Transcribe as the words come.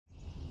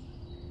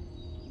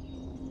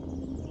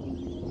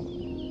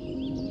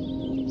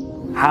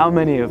How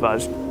many of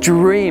us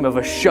dream of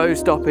a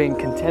show-stopping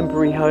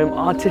contemporary home,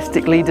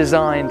 artistically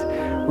designed,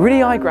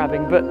 really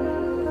eye-grabbing, but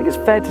I think it's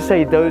fair to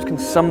say those can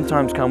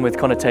sometimes come with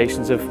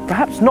connotations of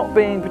perhaps not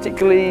being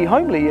particularly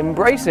homely,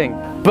 embracing.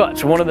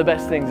 But one of the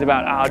best things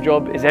about our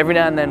job is every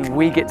now and then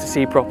we get to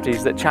see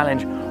properties that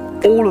challenge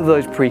all of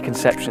those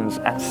preconceptions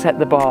and set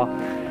the bar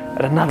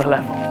at another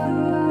level.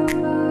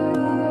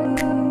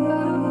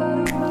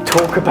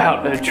 Talk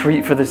about a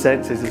treat for the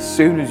senses as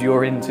soon as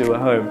you're into a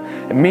home.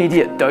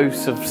 Immediate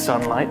dose of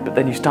sunlight, but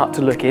then you start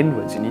to look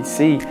inwards and you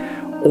see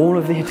all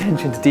of the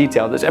attention to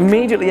detail that's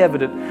immediately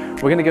evident.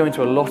 We're going to go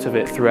into a lot of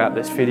it throughout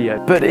this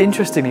video. But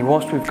interestingly,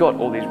 whilst we've got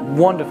all these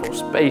wonderful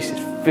spaces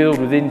filled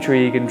with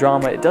intrigue and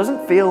drama, it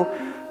doesn't feel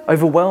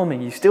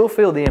overwhelming. You still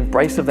feel the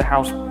embrace of the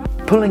house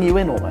pulling you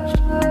in almost.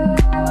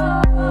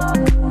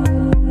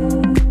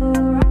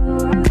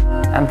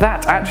 And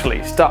that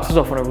actually starts us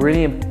off on a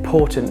really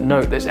important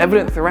note that's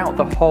evident throughout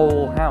the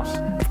whole house.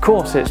 Of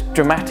course, it's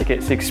dramatic,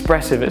 it's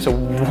expressive, it's a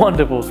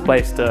wonderful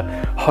place to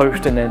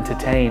host and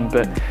entertain,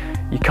 but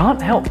you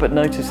can't help but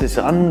notice this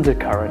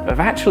undercurrent of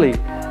actually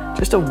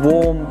just a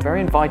warm, very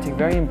inviting,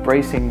 very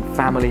embracing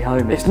family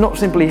home. It's not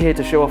simply here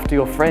to show off to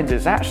your friends,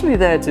 it's actually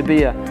there to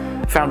be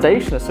a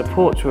foundation, a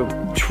support to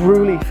a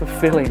truly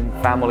fulfilling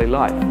family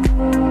life.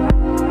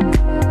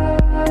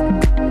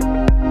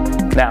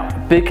 Now,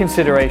 a big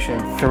consideration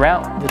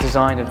throughout the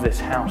design of this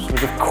house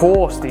was of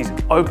course these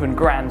open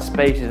grand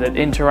spaces that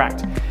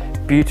interact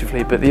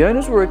beautifully, but the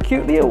owners were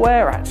acutely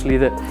aware actually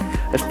that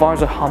as far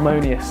as a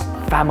harmonious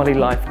family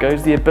life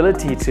goes, the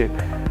ability to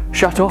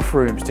shut off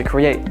rooms, to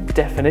create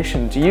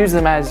definition, to use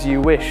them as you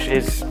wish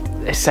is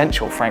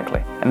essential,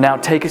 frankly. And now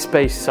take a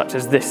space such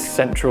as this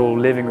central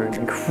living room,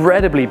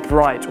 incredibly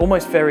bright,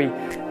 almost very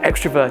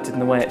extroverted in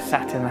the way it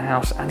sat in the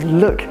house,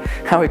 and look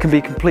how it can be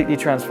completely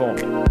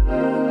transformed.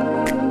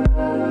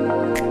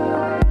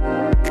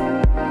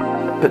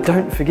 But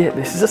don't forget,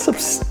 this is a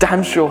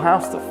substantial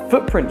house. The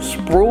footprint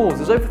sprawls.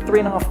 There's over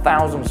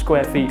 3,500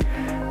 square feet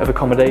of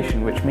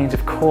accommodation, which means,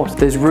 of course,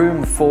 there's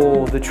room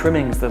for the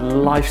trimmings, the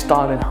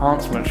lifestyle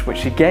enhancements,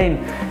 which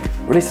again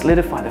really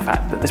solidify the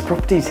fact that this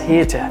property is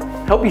here to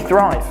help you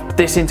thrive.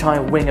 This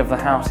entire wing of the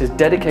house is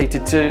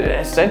dedicated to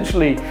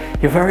essentially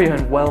your very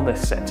own wellness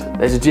centre.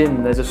 There's a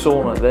gym, there's a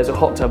sauna, there's a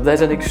hot tub,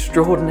 there's an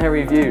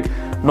extraordinary view.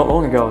 Not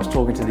long ago I was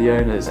talking to the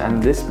owners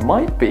and this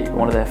might be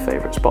one of their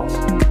favourite spots.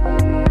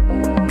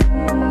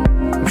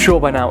 I'm sure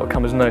by now it will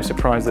come as no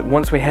surprise that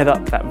once we head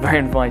up that very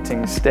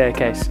inviting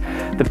staircase,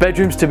 the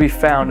bedrooms to be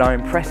found are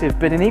impressive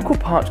but in equal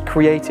parts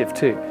creative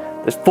too.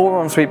 There's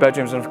 4 ensuite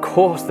bedrooms and of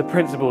course the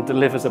principal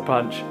delivers a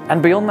punch.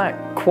 And beyond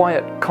that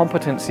quiet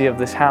competency of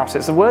this house,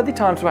 it's a worthy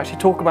time to actually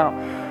talk about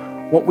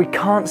what we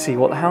can't see,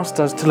 what the house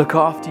does to look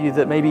after you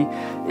that maybe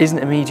isn't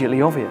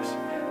immediately obvious.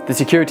 The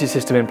security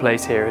system in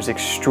place here is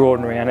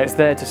extraordinary and it's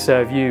there to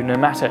serve you no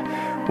matter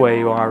where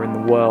you are in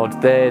the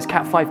world. There's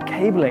Cat 5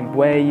 cabling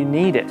where you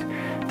need it.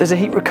 There's a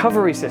heat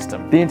recovery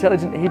system. The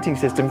intelligent heating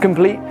system,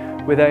 complete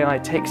with AI,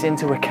 takes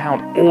into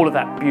account all of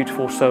that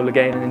beautiful solar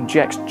gain and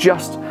injects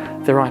just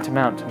the right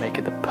amount to make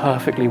it the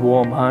perfectly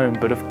warm home,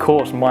 but of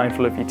course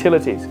mindful of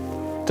utilities.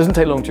 Doesn't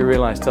take long to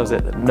realise, does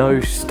it, that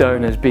no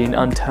stone has been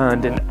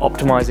unturned in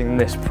optimising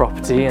this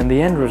property, and the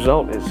end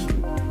result is,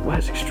 well,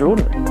 it's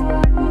extraordinary.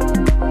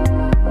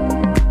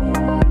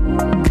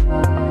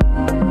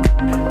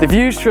 The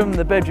views from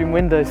the bedroom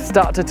windows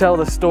start to tell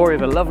the story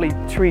of a lovely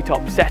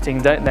treetop setting,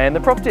 don't they? And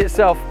the property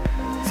itself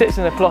sits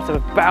in a plot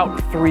of about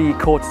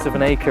 3/4 of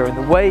an acre, and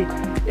the way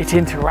it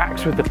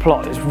interacts with the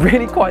plot is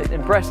really quite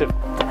impressive.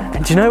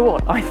 And do you know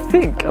what? I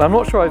think, and I'm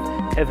not sure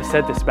I've ever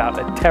said this about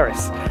a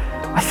terrace,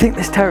 I think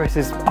this terrace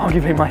is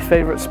arguably my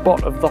favourite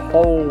spot of the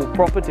whole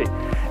property.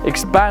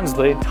 Expands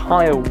the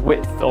entire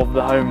width of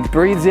the home,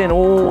 breathes in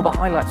all the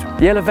highlights.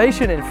 The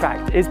elevation, in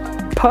fact, is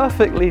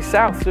perfectly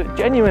south, so it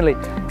genuinely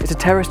is a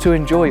terrace to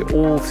enjoy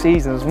all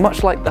seasons,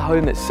 much like the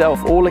home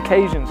itself, all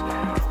occasions,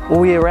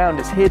 all year round.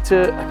 It's here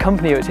to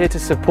accompany you, it's here to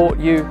support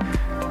you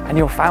and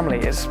your family.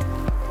 It's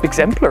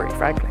exemplary,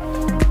 frankly.